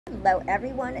Hello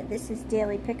everyone, this is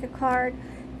Daily Pick a Card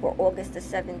for August the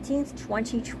 17th,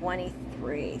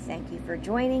 2023. Thank you for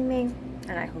joining me,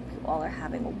 and I hope you all are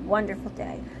having a wonderful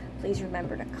day. Please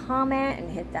remember to comment and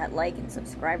hit that like and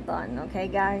subscribe button, okay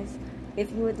guys?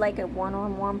 If you would like a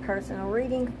one-on-one personal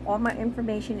reading, all my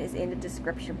information is in the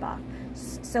description box.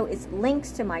 So it's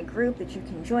links to my group that you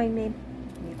can join me.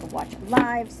 You can watch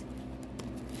lives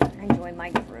and join my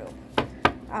group.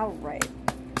 Alright,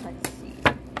 let's see.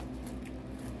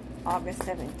 August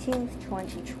 17th,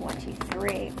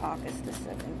 2023. August the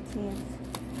 17th,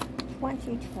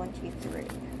 2023.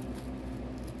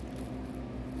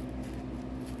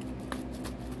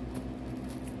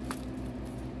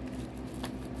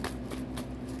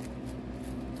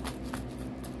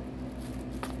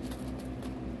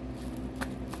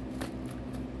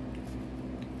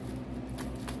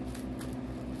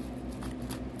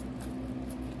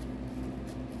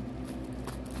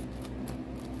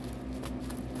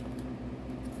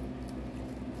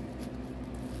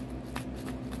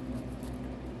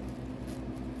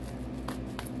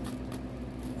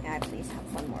 Please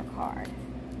have one more card.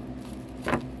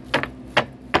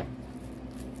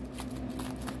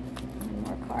 One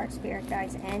more card, Spirit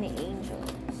Guides and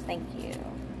Angels. Thank you.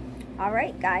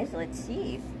 Alright guys, let's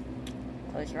see.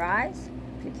 Close your eyes.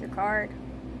 Pick your card.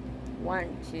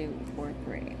 1, 2, 4,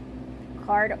 3.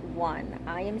 Card 1.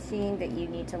 I am seeing that you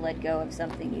need to let go of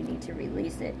something. You need to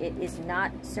release it. It is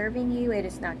not serving you. It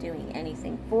is not doing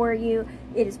anything for you.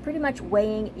 It is pretty much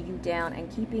weighing you down and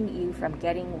keeping you from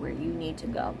getting where you need to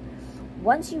go.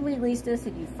 Once you release this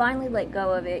and you finally let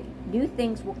go of it, new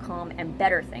things will come and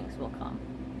better things will come.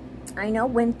 I know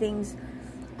when things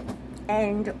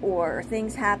end or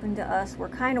things happen to us, we're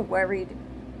kind of worried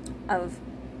of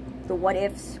the what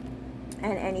ifs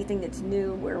and anything that's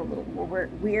new we're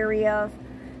weary of.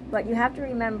 But you have to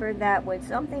remember that when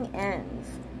something ends,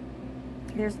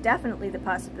 there's definitely the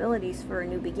possibilities for a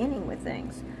new beginning with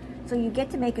things. So you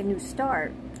get to make a new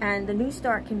start, and the new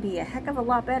start can be a heck of a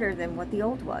lot better than what the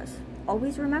old was.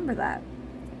 Always remember that.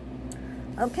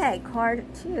 Okay, card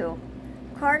 2.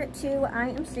 Card 2, I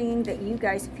am seeing that you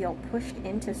guys feel pushed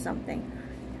into something.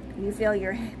 You feel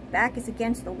your back is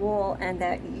against the wall and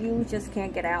that you just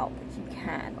can't get out, but you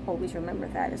can. Always remember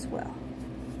that as well.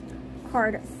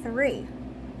 Card 3.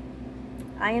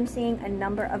 I am seeing a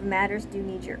number of matters do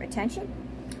need your attention.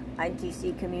 I do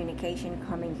see communication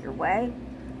coming your way,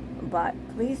 but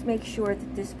please make sure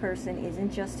that this person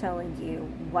isn't just telling you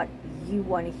what you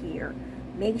want to hear.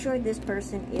 Make sure this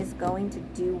person is going to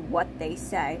do what they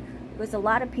say, because a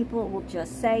lot of people will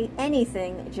just say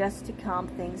anything just to calm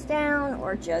things down,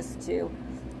 or just to,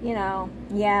 you know,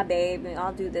 yeah babe,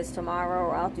 I'll do this tomorrow,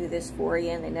 or I'll do this for you,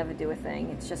 and they never do a thing.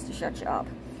 It's just to shut you up.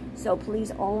 So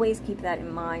please always keep that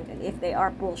in mind, and if they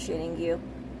are bullshitting you,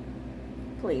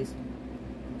 please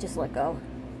just let go.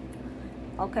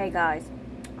 Okay guys,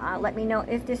 let me know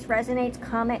if this resonates.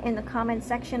 Comment in the comment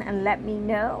section and let me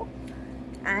know.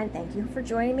 And thank you for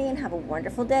joining me, and have a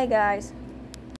wonderful day, guys.